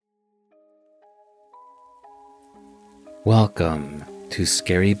Welcome to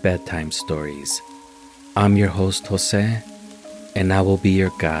Scary Bedtime Stories. I'm your host Jose, and I will be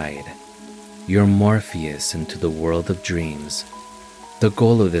your guide, your Morpheus into the world of dreams. The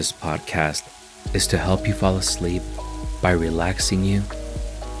goal of this podcast is to help you fall asleep by relaxing you,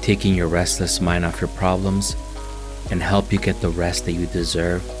 taking your restless mind off your problems, and help you get the rest that you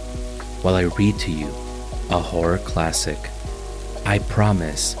deserve while I read to you a horror classic. I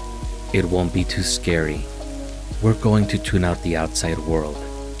promise it won't be too scary. We're going to tune out the outside world.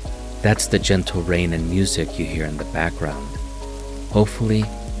 That's the gentle rain and music you hear in the background. Hopefully,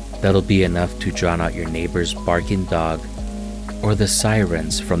 that'll be enough to drown out your neighbor's barking dog or the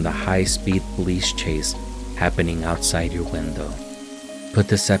sirens from the high-speed police chase happening outside your window. Put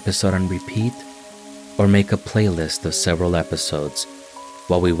this episode on repeat or make a playlist of several episodes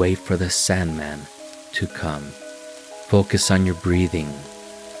while we wait for the Sandman to come. Focus on your breathing.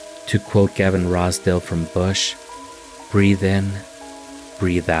 To quote Gavin Rossdale from Bush, breathe in,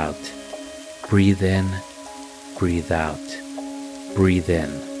 breathe out. Breathe in, breathe out. Breathe in.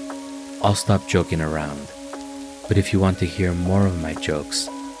 I'll stop joking around. But if you want to hear more of my jokes,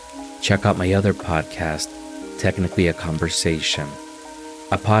 check out my other podcast, Technically a Conversation,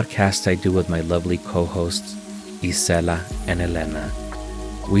 a podcast I do with my lovely co-hosts, Isela and Elena.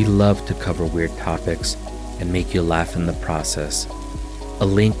 We love to cover weird topics and make you laugh in the process. A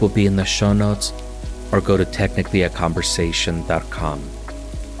link will be in the show notes, or go to technicallyaconversation.com.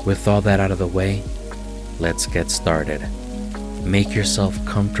 With all that out of the way, let's get started. Make yourself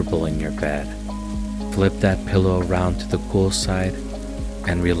comfortable in your bed. Flip that pillow around to the cool side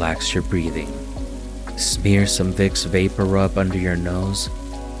and relax your breathing. Smear some Vicks Vapor Rub under your nose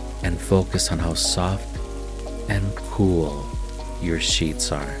and focus on how soft and cool your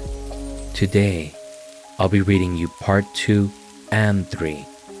sheets are. Today, I'll be reading you part 2 and 3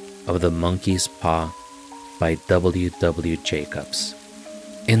 of The Monkey's Paw by W.W. Jacobs.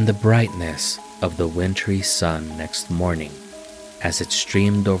 In the brightness of the wintry sun next morning, as it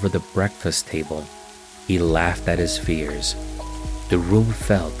streamed over the breakfast table, he laughed at his fears. The room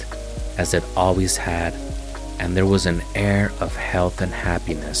felt as it always had, and there was an air of health and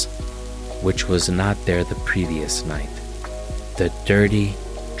happiness which was not there the previous night. The dirty,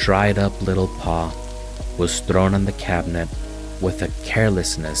 dried up little paw was thrown on the cabinet with a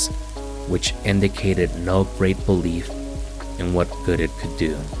carelessness which indicated no great belief in what good it could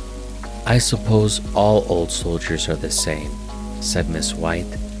do. "I suppose all old soldiers are the same," said Miss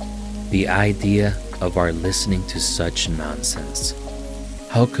White. "The idea of our listening to such nonsense.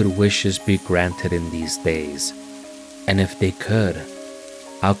 How could wishes be granted in these days? And if they could,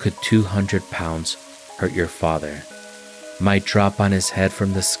 how could 200 pounds hurt your father?" "Might drop on his head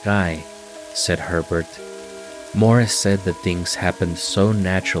from the sky," said Herbert. "Morris said that things happened so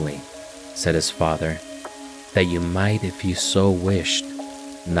naturally," said his father, "that you might, if you so wished,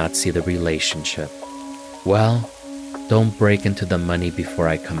 not see the relationship." "Well, don't break into the money before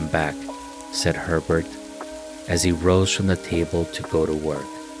I come back," said Herbert, as he rose from the table to go to work.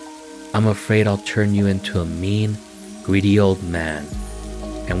 "I'm afraid I'll turn you into a mean, greedy old man,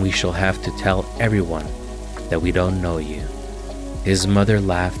 and we shall have to tell everyone that we don't know you." His mother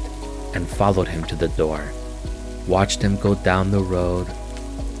laughed and followed him to the door, watched him go down the road,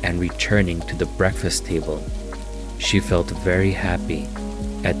 and returning to the breakfast table, she felt very happy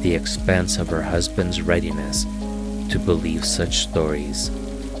at the expense of her husband's readiness to believe such stories,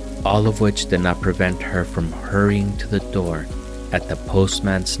 all of which did not prevent her from hurrying to the door at the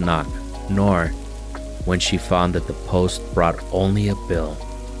postman's knock, nor when she found that the post brought only a bill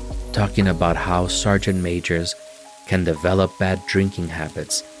talking about how sergeant majors can develop bad drinking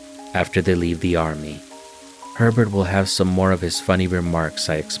habits after they leave the army. "Herbert will have some more of his funny remarks,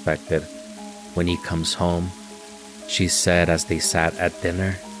 I expected, when he comes home," she said as they sat at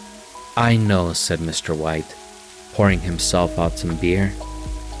dinner. "I know," said Mr. White, pouring himself out some beer,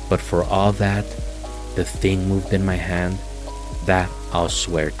 "but for all that, the thing moved in my hand, that I'll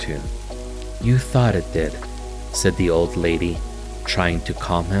swear to." "You thought it did," said the old lady, trying to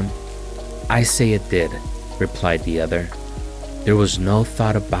calm him. "I say it did," replied the other. "There was no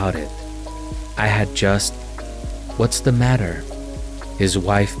thought about it. I had just... What's the matter?" His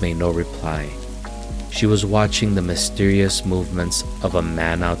wife made no reply. She was watching the mysterious movements of a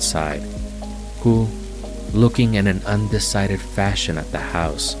man outside, who, looking in an undecided fashion at the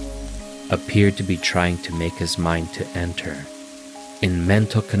house, appeared to be trying to make his mind to enter. In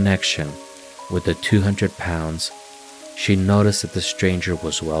mental connection with the 200 pounds, she noticed that the stranger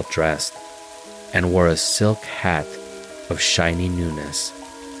was well dressed and wore a silk hat of shiny newness.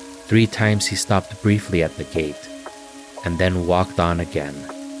 3 times he stopped briefly at the gate and then walked on again.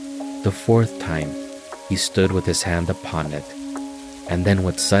 The 4th time, He stood with his hand upon it, and then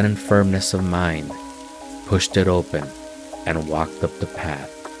with sudden firmness of mind, pushed it open and walked up the path.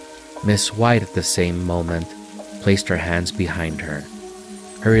 Miss White at the same moment placed her hands behind her,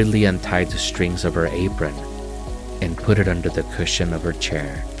 hurriedly untied the strings of her apron, and put it under the cushion of her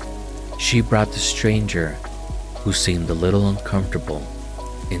chair. She brought the stranger, who seemed a little uncomfortable,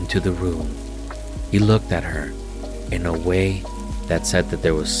 into the room. He looked at her in a way that said that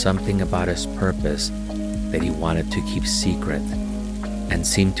there was something about his purpose that he wanted to keep secret, and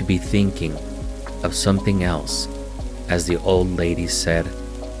seemed to be thinking of something else as the old lady said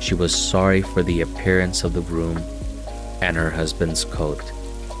she was sorry for the appearance of the room and her husband's coat,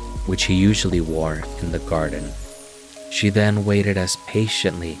 which he usually wore in the garden. She then waited as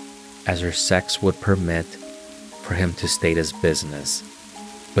patiently as her sex would permit for him to state his business,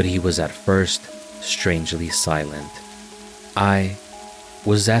 but he was at first strangely silent. "I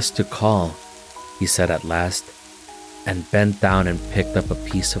was asked to call," he said at last, and bent down and picked up a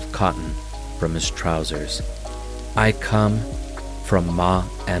piece of cotton from his trousers. "I come from Ma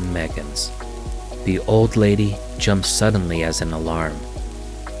and Megan's." The old lady jumped suddenly as in alarm.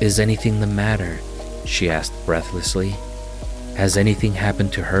 "Is anything the matter?" she asked breathlessly. "Has anything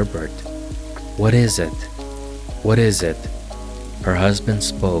happened to Herbert? What is it? What is it?" Her husband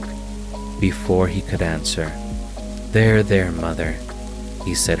spoke before he could answer. There, mother,"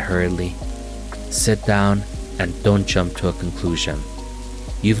 he said hurriedly. "Sit down and don't jump to a conclusion.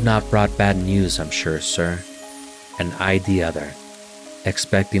 You've not brought bad news, I'm sure, sir." And eyed the other,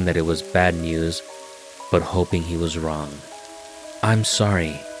 expecting that it was bad news, but hoping he was wrong. "I'm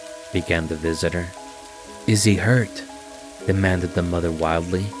sorry," began the visitor. "Is he hurt?" demanded the mother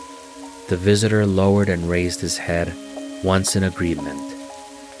wildly. The visitor lowered and raised his head once in agreement.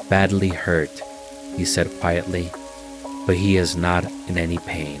 "Badly hurt," he said quietly, "but he is not in any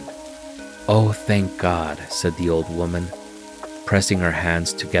pain." "Oh, thank God," said the old woman, pressing her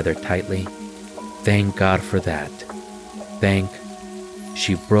hands together tightly. "Thank God for that. Thank—"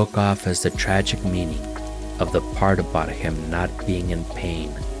 She broke off as the tragic meaning of the part about him not being in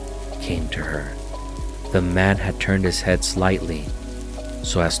pain came to her. The man had turned his head slightly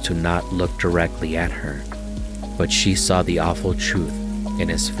so as to not look directly at her, but she saw the awful truth in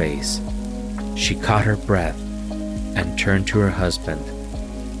his face. She caught her breath and turned to her husband,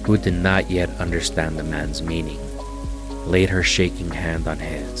 who did not yet understand the man's meaning, laid her shaking hand on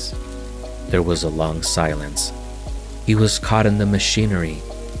his. There was a long silence. "He was caught in the machinery,"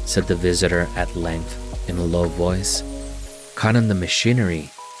 said the visitor at length in a low voice. "Caught in the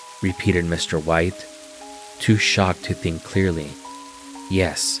machinery," repeated Mr. White, too shocked to think clearly.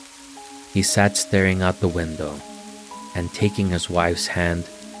 "Yes." He sat staring out the window, and taking his wife's hand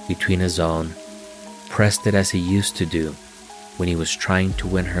between his own, pressed it as he used to do when he was trying to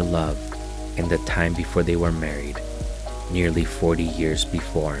win her love in the time before they were married, nearly 40 years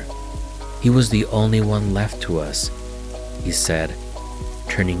before. "He was the only one left to us," he said,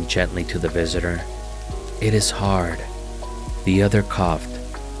 turning gently to the visitor. "It is hard." The other coughed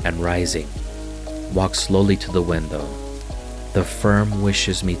and, rising, walked slowly to the window. "The firm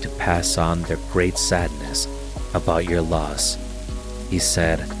wishes me to pass on their great sadness about your loss," he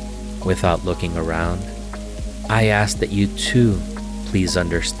said, without looking around. "I ask that you too please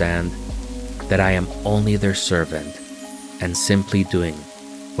understand that I am only their servant and simply doing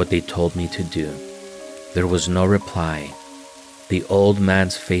what they told me to do." There was no reply. The old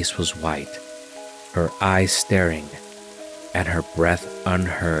man's face was white, her eyes staring, and her breath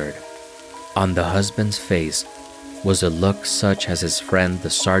unheard. On the husband's face was a look such as his friend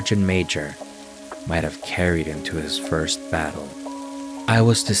the sergeant major might have carried into his first battle. "I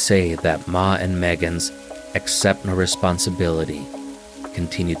was to say that Ma and Megan's accept no responsibility,"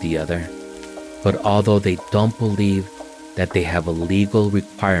 continued the other, "but although they don't believe that they have a legal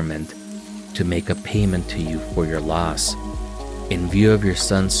requirement to make a payment to you for your loss, in view of your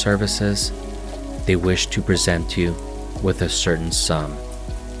son's services, they wish to present you with a certain sum."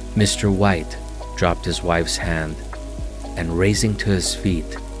 Mr. White dropped his wife's hand and, raising to his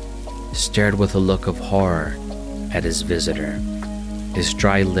feet, stared with a look of horror at his visitor. His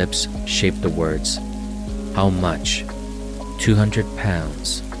dry lips shaped the words, "How much?"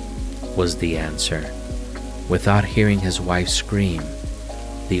 £200 was the answer. Without hearing his wife scream,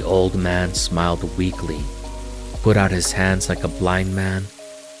 the old man smiled weakly, put out his hands like a blind man,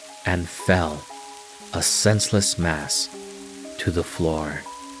 and fell, a senseless mass, to the floor.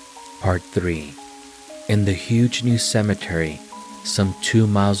 Part 3. In the huge new cemetery, some 2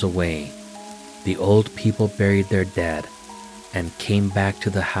 miles away, the old people buried their dead and came back to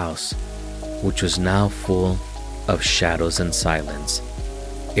the house, which was now full of shadows and silence.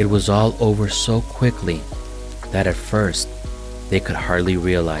 It was all over so quickly that at first they could hardly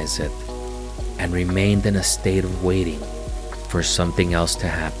realize it, and remained in a state of waiting for something else to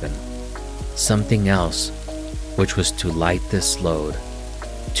happen. Something else which was too light this load,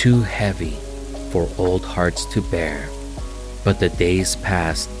 too heavy for old hearts to bear. But the days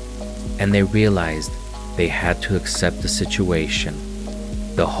passed, and they realized they had to accept the situation,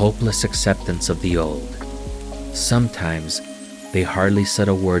 the hopeless acceptance of the old. Sometimes they hardly said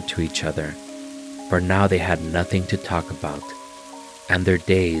a word to each other, for now they had nothing to talk about, and their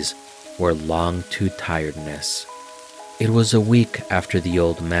days were long to tiredness. It was a week after the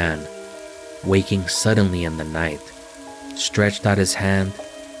old man, waking suddenly in the night, stretched out his hand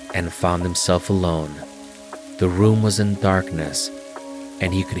and found himself alone. The room was in darkness,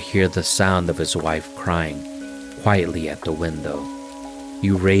 and he could hear the sound of his wife crying quietly at the window. He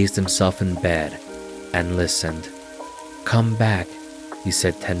raised himself in bed and listened. "Come back," he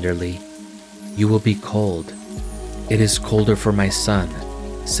said tenderly. "You will be cold." "It is colder for my son,"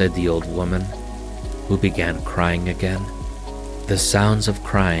 said the old woman, who began crying again. The sounds of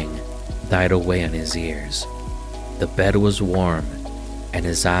crying died away in his ears. The bed was warm, and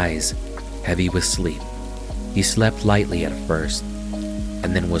his eyes heavy with sleep. He slept lightly at first,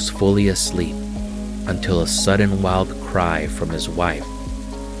 and then was fully asleep until a sudden wild cry from his wife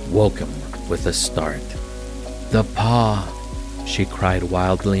woke him with a start. "The paw!" she cried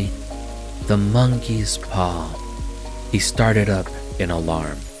wildly. "The monkey's paw!" He started up in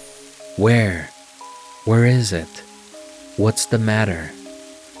alarm. Where is it? What's the matter?"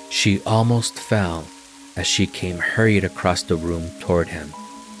 She almost fell as she came hurried across the room toward him.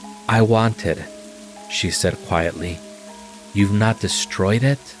 "I want it," she said quietly. "You've not destroyed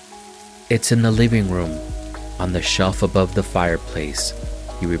it?" "It's in the living room, on the shelf above the fireplace,"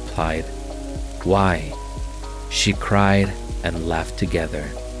 he replied. "Why?" She cried and laughed together,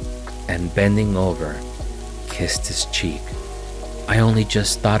 and bending over, kissed his cheek. "I only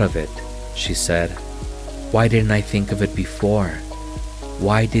just thought of it," she said. "Why didn't I think of it before?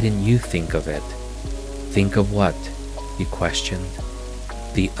 Why didn't you think of it?" "Think of what?" he questioned.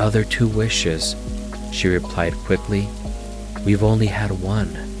 "The other 2 wishes," she replied quickly. "We've only had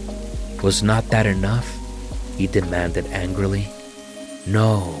one." "Was not that enough?" he demanded angrily.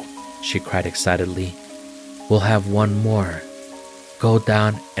 "No," she cried excitedly. "We'll have one more. Go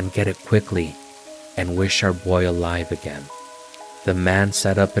down and get it quickly and wish our boy alive again." The man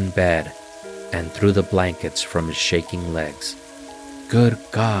sat up in bed and threw the blankets from his shaking legs. "Good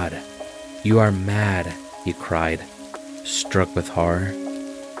God, you are mad," he cried, struck with horror.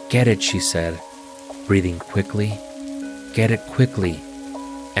 "Get it," she said, breathing quickly. "Get it quickly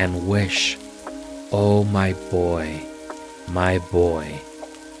and wish. Oh, my boy, my boy."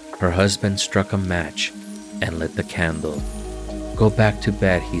 Her husband struck a match and lit the candle. "Go back to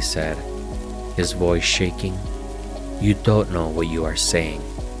bed," he said, his voice shaking. "You don't know what you are saying."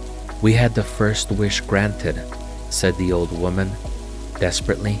 "We had the first wish granted," said the old woman,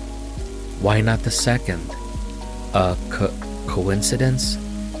 desperately. "Why not the second?" "A coincidence?"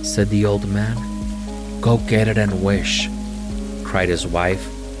 said the old man. "Go get it and wish," cried his wife,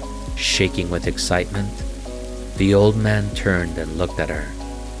 shaking with excitement. The old man turned and looked at her,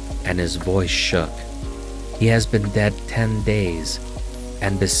 and his voice shook. "He has been dead 10 days,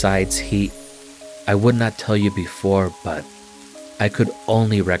 and besides I would not tell you before, but I could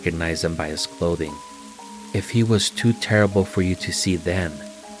only recognize him by his clothing. If he was too terrible for you to see then,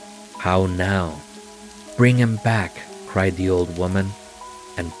 how now?" "Bring him back," cried the old woman,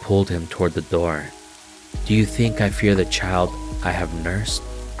 and pulled him toward the door. "Do you think I fear the child I have nursed?"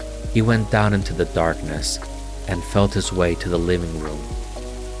 He went down into the darkness and felt his way to the living room,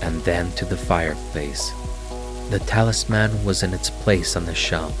 and then to the fireplace. The talisman was in its place on the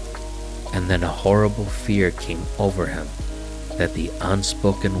shelf, and then a horrible fear came over him that the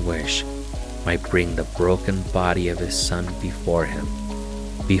unspoken wish might bring the broken body of his son before him,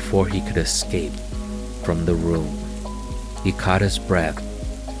 before he could escape from the room. He caught his breath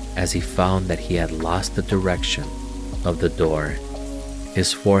as he found that he had lost the direction of the door,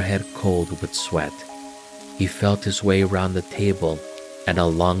 his forehead cold with sweat. He felt his way around the table and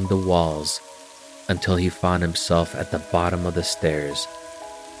along the walls until he found himself at the bottom of the stairs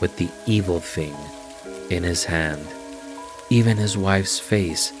with the evil thing in his hand. Even his wife's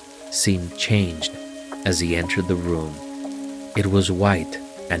face seemed changed as he entered the room. It was white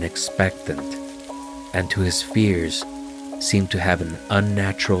and expectant, and to his fears seemed to have an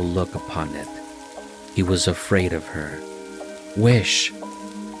unnatural look upon it. He was afraid of her. "Wish,"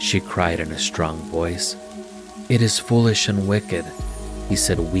 she cried in a strong voice. "It is foolish and wicked," he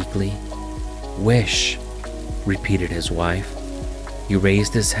said weakly. "Wish," repeated his wife. He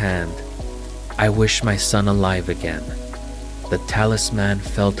raised his hand. "I wish my son alive again." The talisman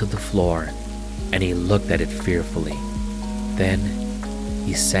fell to the floor, and he looked at it fearfully. Then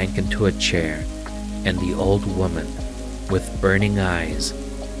he sank into a chair, and the old woman, with burning eyes,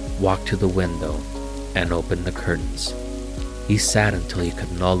 walked to the window and opened the curtains. He sat until he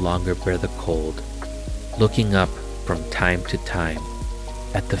could no longer bear the cold, looking up from time to time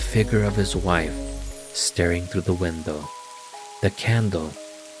at the figure of his wife staring through the window. The candle,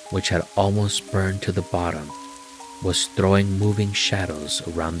 which had almost burned to the bottom, was throwing moving shadows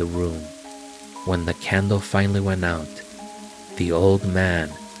around the room. When the candle finally went out, the old man,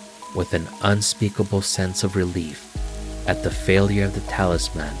 with an unspeakable sense of relief at the failure of the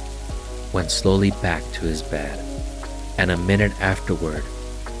talisman, went slowly back to his bed. And a minute afterward,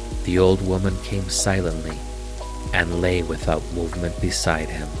 the old woman came silently and lay without movement beside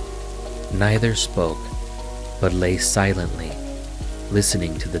him. Neither spoke, but lay silently,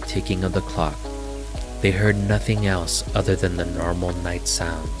 listening to the ticking of the clock. They heard nothing else other than the normal night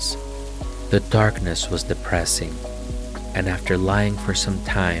sounds. The darkness was depressing, and after lying for some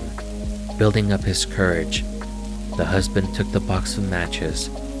time, building up his courage, the husband took the box of matches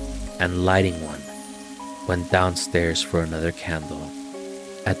and, lighting one, went downstairs for another candle.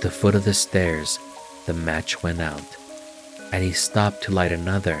 At the foot of the stairs, the match went out, and he stopped to light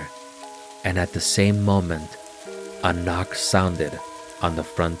another, and at the same moment, a knock sounded on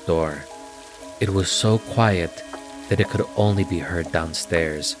the front door. It was so quiet that it could only be heard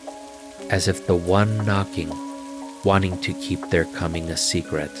downstairs, as if the one knocking wanting to keep their coming a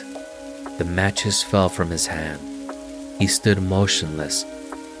secret. The matches fell from his hand. He stood motionless,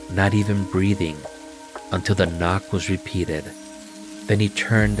 not even breathing, until the knock was repeated. Then he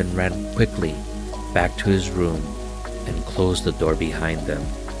turned and ran quickly back to his room and closed the door behind him.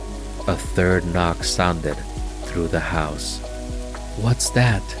 A third knock sounded through the house. "What's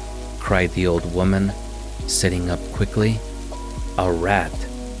that?" cried the old woman, sitting up quickly. "A rat,"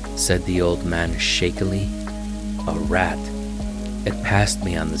 said the old man shakily. "A rat. It passed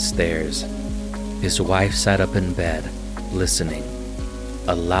me on the stairs." His wife sat up in bed, listening.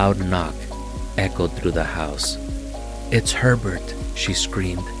 A loud knock echoed through the house. "It's Herbert," she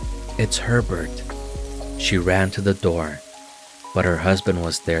screamed. "It's Herbert." She ran to the door, but her husband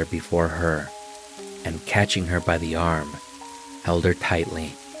was there before her, and catching her by the arm, held her tightly.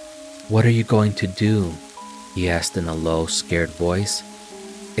 "What are you going to do?" he asked in a low, scared voice.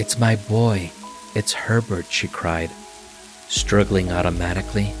 "It's my boy. It's Herbert," she cried, struggling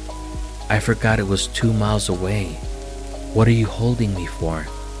automatically. "I forgot it was 2 miles away. What are you holding me for?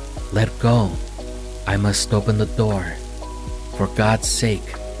 Let go. I must open the door. For God's sake,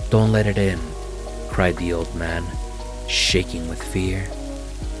 don't let it in," cried the old man, shaking with fear.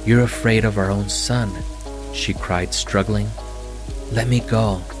 "You're afraid of our own son," she cried, struggling. "Let me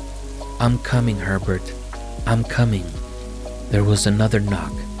go. I'm coming, Herbert. I'm coming." There was another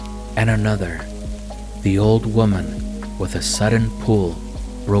knock, and another. The old woman, with a sudden pull,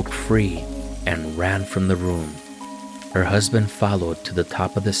 broke free and ran from the room. Her husband followed to the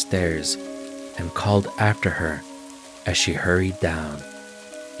top of the stairs and called after her as she hurried down.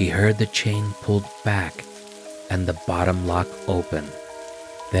 He heard the chain pulled back and the bottom lock open.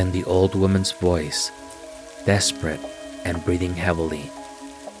 Then the old woman's voice, desperate and breathing heavily.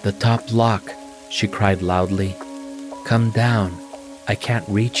 "The top lock," she cried loudly. "Come down. I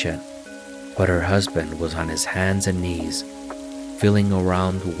can't reach it." But her husband was on his hands and knees, feeling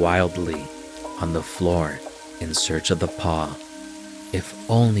around wildly on the floor in search of the paw. If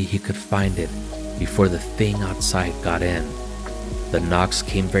only he could find it before the thing outside got in. The knocks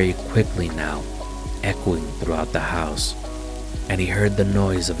came very quickly now, echoing throughout the house, and he heard the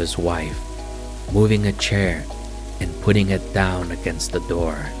noise of his wife moving a chair and putting it down against the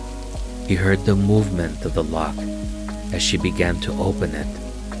door. He heard the movement of the lock as she began to open it,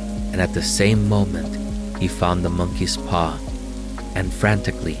 and at the same moment he found the monkey's paw and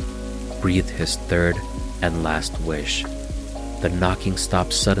frantically breathed his third and last wish. The knocking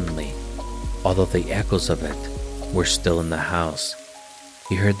stopped suddenly, although the echoes of it were still in the house.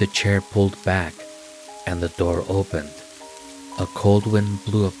 He heard the chair pulled back and the door opened. A cold wind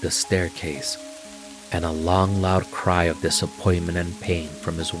blew up the staircase, and a long, loud cry of disappointment and pain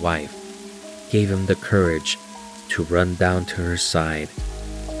from his wife gave him the courage to run down to her side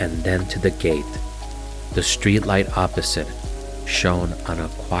and then to the gate. The street light opposite shone on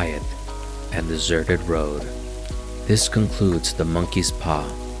a quiet and deserted road. This concludes The Monkey's Paw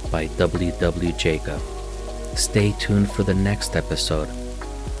by W.W. Jacob. Stay tuned for the next episode,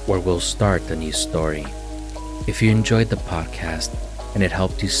 where we'll start a new story. If you enjoyed the podcast and it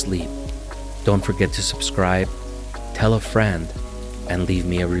helped you sleep, don't forget to subscribe, tell a friend, and leave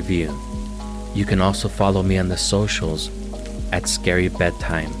me a review. You can also follow me on the socials at Scary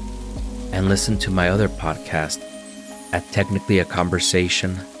Bedtime and listen to my other podcast at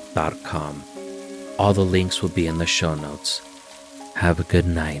technicallyaconversation.com. All the links will be in the show notes. Have a good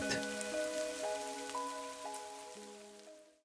night.